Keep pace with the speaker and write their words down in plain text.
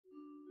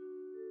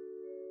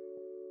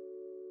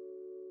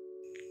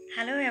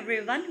Hello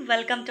everyone,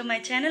 welcome to my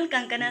channel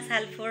Kankana's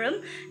Help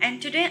Forum,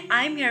 and today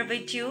I'm here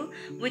with you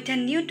with a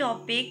new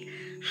topic: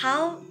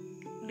 how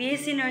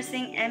BSc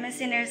Nursing,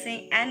 MSc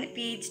Nursing and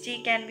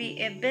PhD can be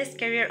a best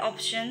career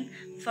option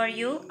for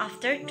you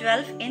after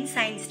 12 in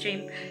science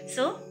stream.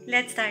 So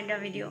let's start the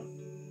video.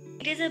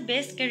 It is a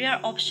best career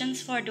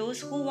options for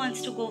those who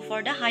wants to go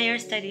for the higher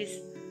studies.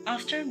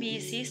 After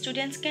BSc,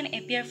 students can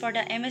appear for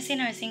the MSc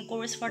Nursing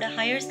course for the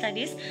higher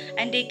studies,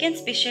 and they can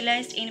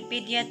specialize in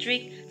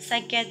pediatric,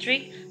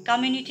 psychiatric,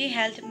 community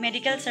health,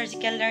 medical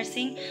surgical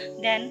nursing,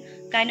 then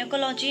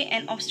gynecology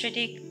and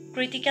obstetric,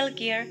 critical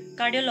care,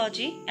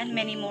 cardiology and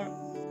many more.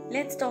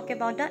 Let's talk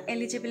about the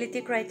eligibility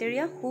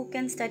criteria who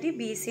can study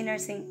BSc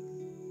Nursing.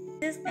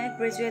 This is a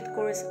graduate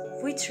course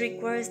which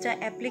requires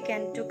the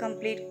applicant to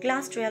complete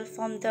class 12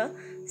 from the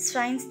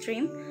science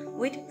stream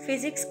with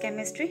physics,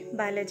 chemistry,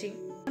 biology.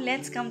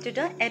 Let's come to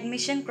the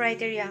admission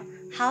criteria,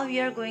 how we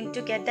are going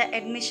to get the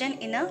admission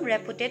in a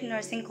reputed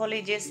nursing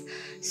colleges.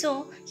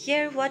 So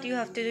here what you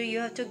have to do, you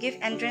have to give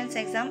entrance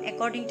exam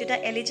according to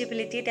the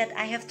eligibility that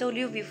I have told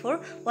you before.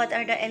 What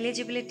are the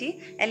eligibility,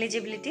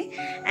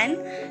 and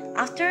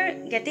after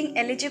getting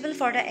eligible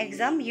for the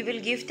exam, you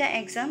will give the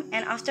exam,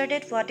 and after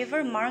that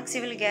whatever marks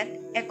you will get,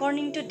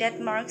 according to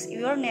that marks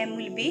your name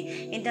will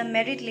be in the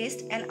merit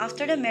list, and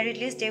after the merit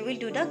list they will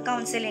do the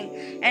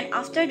counseling, and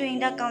after doing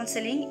the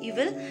counseling you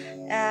will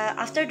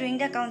after doing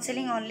the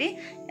counseling only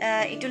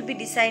it will be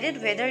decided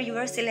whether you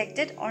are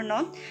selected or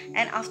not,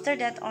 and after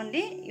that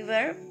only you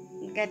are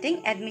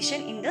getting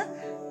admission in the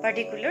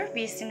particular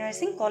BSc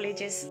Nursing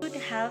colleges. You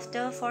should have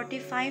the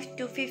 45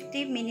 to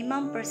 50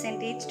 minimum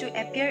percentage to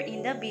appear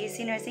in the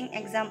BSc Nursing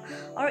exam,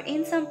 or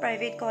in some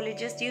private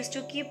colleges used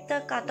to keep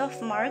the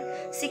cutoff mark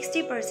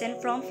 60%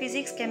 from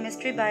physics,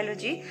 chemistry,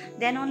 biology.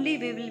 Then only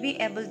we will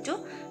be able to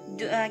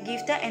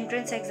give the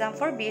entrance exam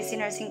for BSc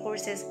Nursing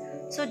courses.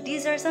 So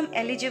these are some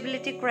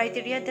eligibility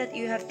criteria that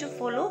you have to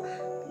follow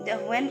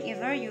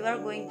whenever you are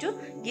going to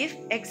give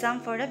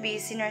exam for the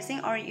BSc Nursing,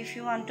 or if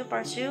you want to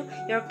pursue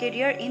your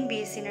career in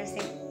BSc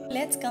Nursing.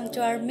 Let's come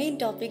to our main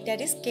topic,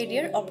 that is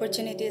career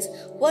opportunities.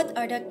 What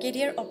are the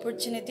career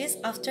opportunities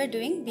after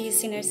doing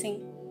BSc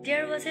Nursing?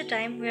 There was a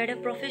time where the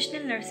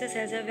professional nurses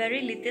has a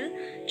very little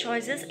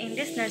choices in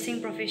this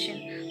nursing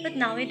profession, but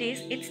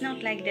nowadays it's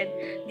not like that.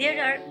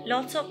 There are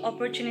lots of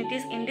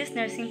opportunities in this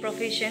nursing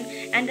profession,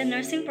 and the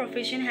nursing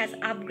profession has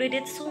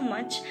upgraded so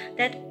much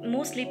that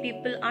mostly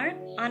people are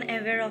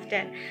unaware of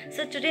that.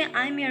 So today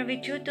I'm here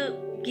with you to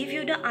give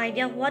you the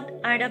idea what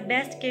are the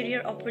best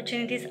career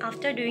opportunities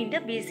after doing the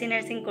BSc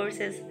Nursing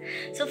courses.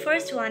 So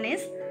first one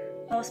is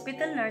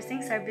hospital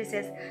nursing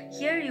services.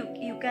 Here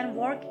you can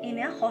work in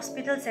a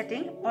hospital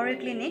setting or in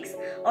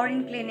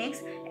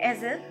clinics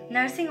as a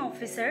nursing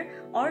officer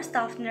or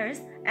staff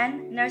nurse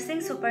and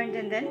nursing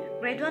superintendent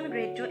grade 1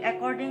 grade 2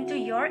 according to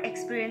your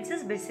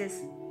experiences basis.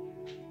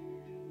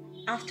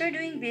 After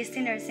doing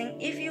BSc Nursing,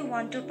 if you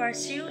want to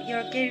pursue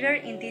your career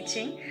in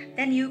teaching,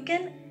 then you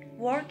can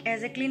work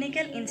as a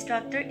clinical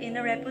instructor in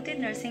the reputed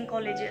nursing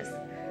colleges.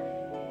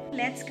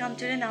 Let's come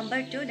to the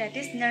number 2, that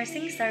is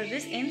nursing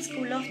service in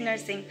School of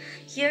Nursing.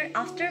 Here,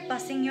 after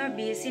passing your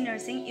BSc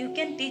Nursing, you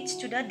can teach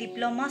to the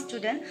diploma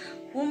student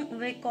whom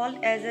we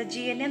call as a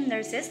GNM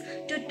nurses.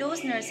 To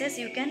those nurses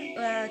you can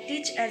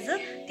teach as a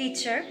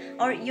teacher,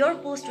 or your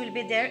post will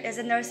be there as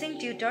a nursing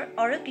tutor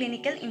or a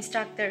clinical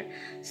instructor.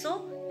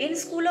 So in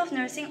School of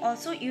Nursing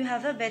also you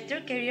have a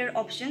better career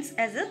options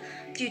as a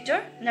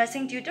tutor,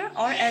 nursing tutor,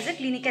 or as a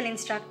clinical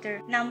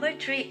instructor. Number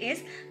 3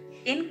 is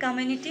in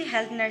community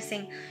health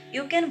nursing.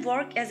 You can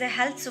work as a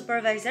health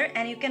supervisor,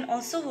 and you can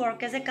also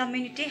work as a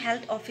community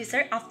health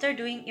officer after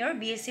doing your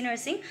BSc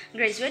Nursing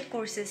graduate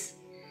courses.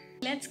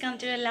 Let's come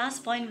to the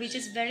last point, which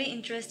is very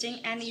interesting,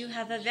 and you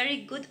have a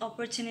very good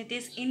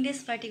opportunities in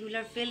this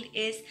particular field,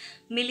 is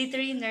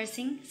military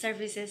nursing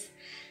services.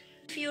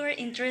 If you are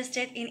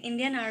interested in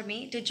Indian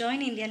Army, to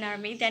join Indian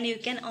Army, then you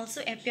can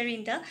also appear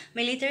in the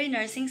military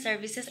nursing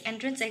services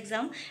entrance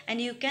exam, and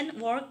you can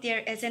work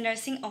there as a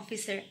nursing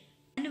officer,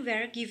 and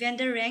were given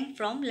the rank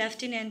from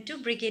lieutenant to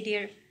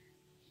brigadier.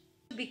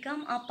 To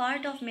become a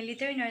part of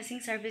military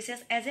nursing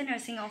services as a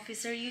nursing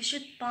officer, you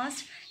should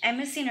pass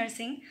MSc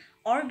Nursing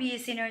or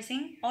BSc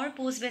Nursing or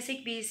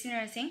post-basic BSc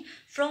Nursing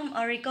from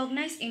a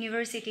recognized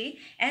university,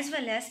 as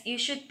well as the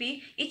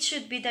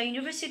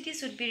university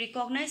should be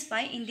recognized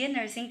by Indian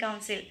Nursing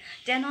Council.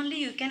 Then only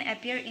you can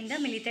appear in the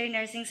military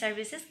nursing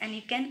services and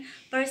you can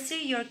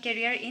pursue your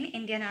career in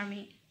Indian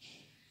Army.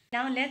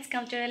 Now let's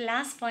come to the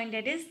last point,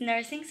 that is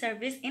nursing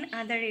service in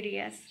other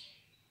areas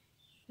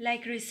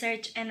like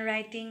research and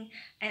writing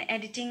and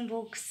editing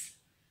books.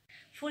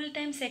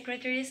 Full-time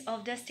secretaries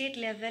of the state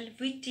level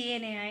with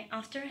TNAI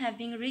after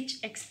having rich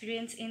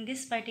experience in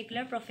this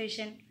particular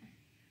profession.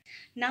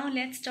 Now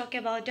let's talk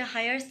about the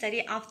higher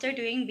study after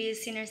doing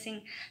BSc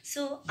Nursing.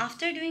 So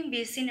after doing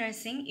BSc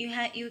Nursing,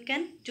 you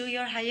can do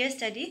your higher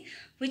study,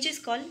 which is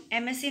called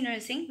MSc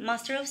Nursing,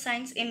 Master of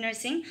Science in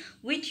Nursing,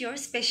 with your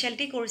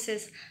specialty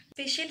courses.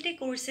 Specialty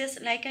courses,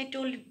 like I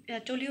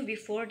told you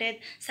before, that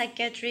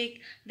psychiatric,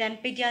 then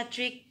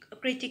pediatric,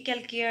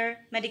 critical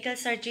care, medical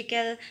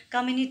surgical,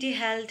 community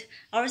health,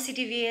 or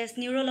CTVS,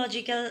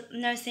 neurological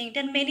nursing,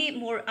 then many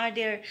more are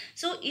there.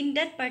 So in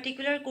that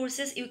particular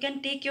courses you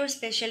can take your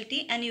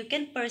specialty and you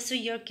can pursue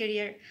your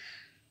career.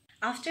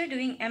 After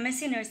doing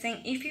MSc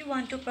Nursing, if you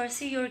want to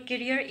pursue your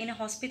career in a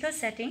hospital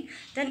setting,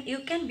 then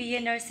you can be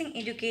a nursing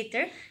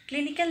educator,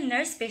 clinical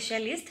nurse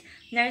specialist,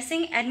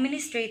 nursing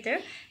administrator,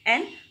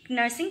 and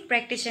nursing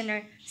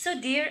practitioner. So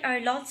there are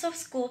lots of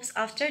scopes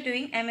after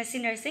doing MSc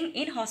Nursing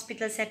in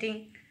hospital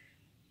setting.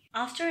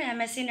 After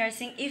MSc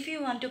Nursing, if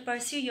you want to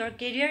pursue your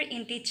career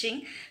in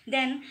teaching,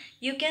 then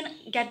you can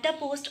get the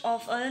post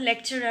of a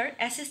lecturer,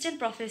 assistant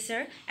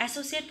professor,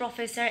 associate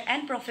professor,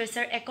 and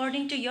professor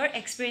according to your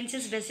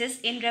experiences basis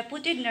in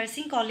reputed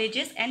nursing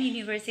colleges and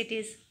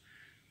universities.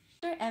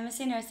 After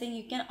MSc Nursing,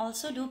 you can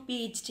also do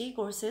PhD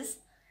courses.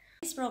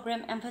 This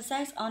program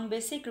emphasizes on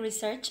basic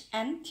research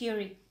and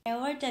theory.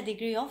 Award the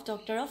degree of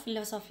Doctor of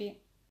Philosophy.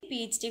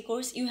 PhD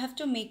course, you have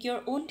to make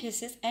your own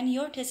thesis and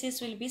your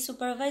thesis will be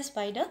supervised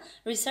by the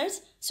research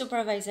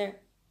supervisor.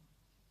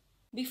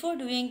 Before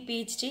doing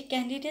PhD,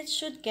 candidates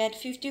should get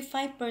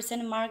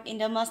 55% mark in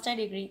the master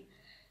degree.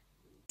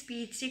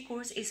 PhD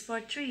course is for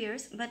 3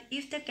 years, but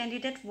if the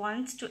candidate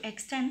wants to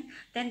extend,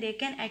 then they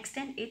can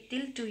extend it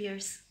till 2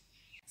 years.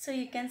 So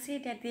you can see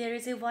that there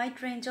is a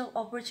wide range of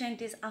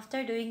opportunities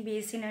after doing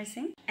Bsc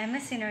Nursing,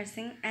 MSc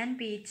Nursing and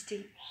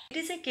PhD. It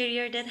is a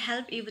career that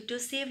helps you to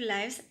save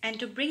lives and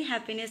to bring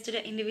happiness to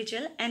the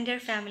individual and their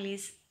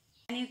families.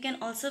 And you can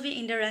also be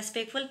in the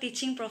respectful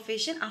teaching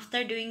profession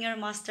after doing your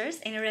masters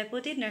in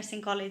reputed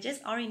nursing colleges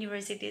or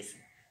universities.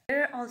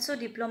 There are also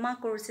diploma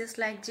courses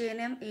like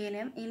JNM,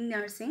 ANM in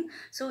nursing.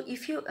 So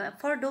if you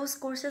for those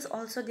courses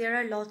also there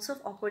are lots of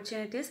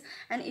opportunities,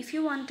 and if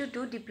you want to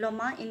do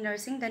diploma in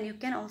nursing, then you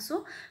can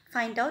also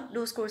find out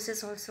those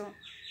courses also.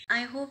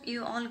 I hope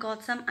you all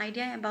got some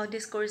idea about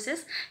these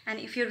courses, and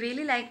if you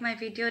really like my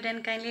video,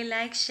 then kindly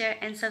like, share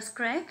and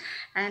subscribe,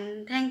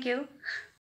 and thank you.